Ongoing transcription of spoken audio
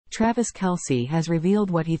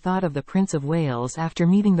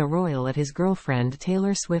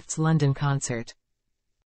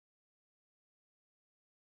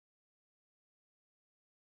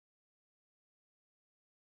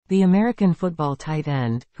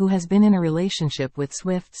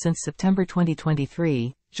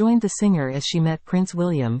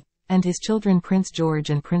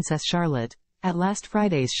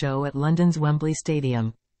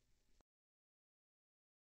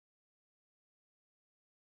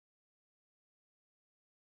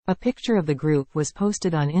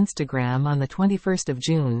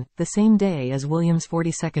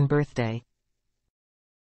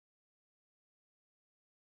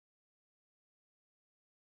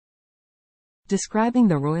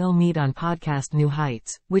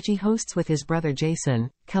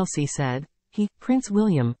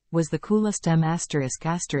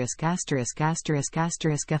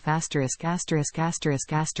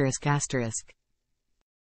risk.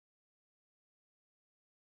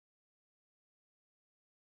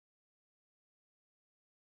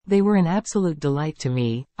 They were an absolute delight to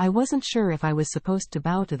me. I wasn't sure if I was supposed to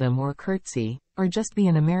bow to them or curtsy, or just be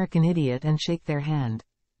an American idiot and shake their hand.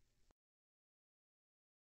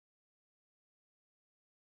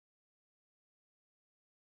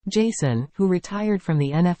 Jason, who retired from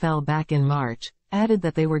the NFL back in March, added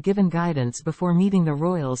that they were given guidance before meeting the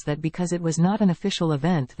Royals that because it was not an official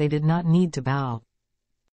event they did not need to bow.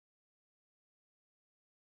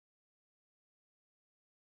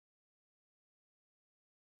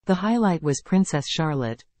 The highlight was Princess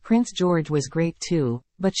Charlotte. Prince George was great too,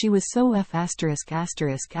 but she was so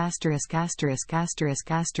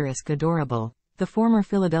adorable, the former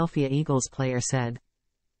Philadelphia Eagles player said.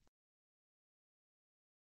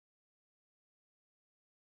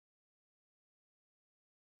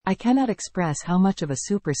 I cannot express how much of a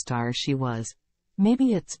superstar she was.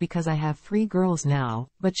 Maybe it's because I have 3 girls now,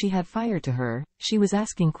 but she had fire to her, she was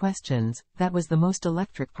asking questions, that was the most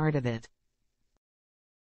electric part of it.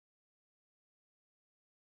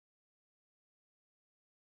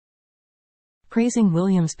 Praising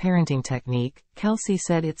William's parenting technique, Kelce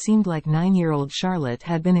said it seemed like 9-year-old Charlotte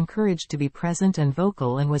had been encouraged to be present and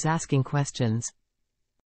vocal and was asking questions.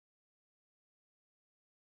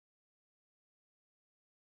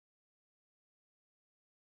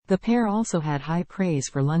 The pair also had high praise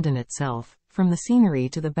for London itself, from the scenery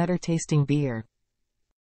to the better-tasting beer.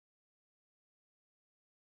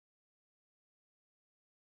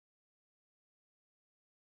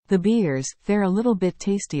 The beers, they're a little bit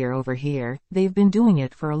tastier over here, they've been doing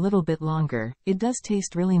it for a little bit longer, it does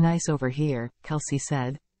taste really nice over here, Kelce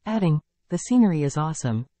said, adding, the scenery is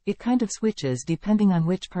awesome, it kind of switches depending on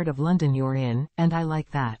which part of London you're in, and I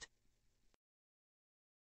like that.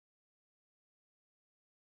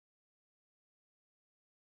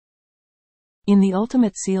 In the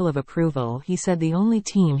ultimate seal of approval, he said the only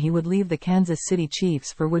team he would leave the Kansas City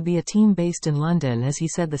Chiefs for would be a team based in London, as he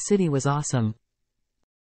said the city was awesome.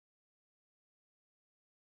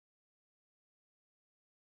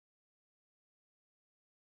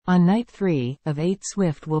 On night 3 of 8,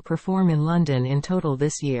 Swift will perform in London in total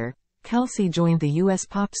this year. Kelce joined the US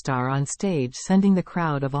pop star on stage, sending the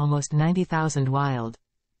crowd of almost 90,000 wild.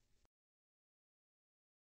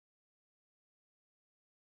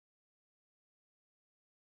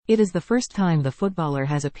 It is the first time the footballer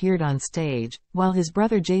has appeared on stage, while his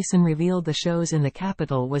brother Jason revealed the shows in the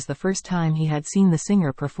capital was the first time he had seen the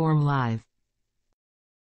singer perform live.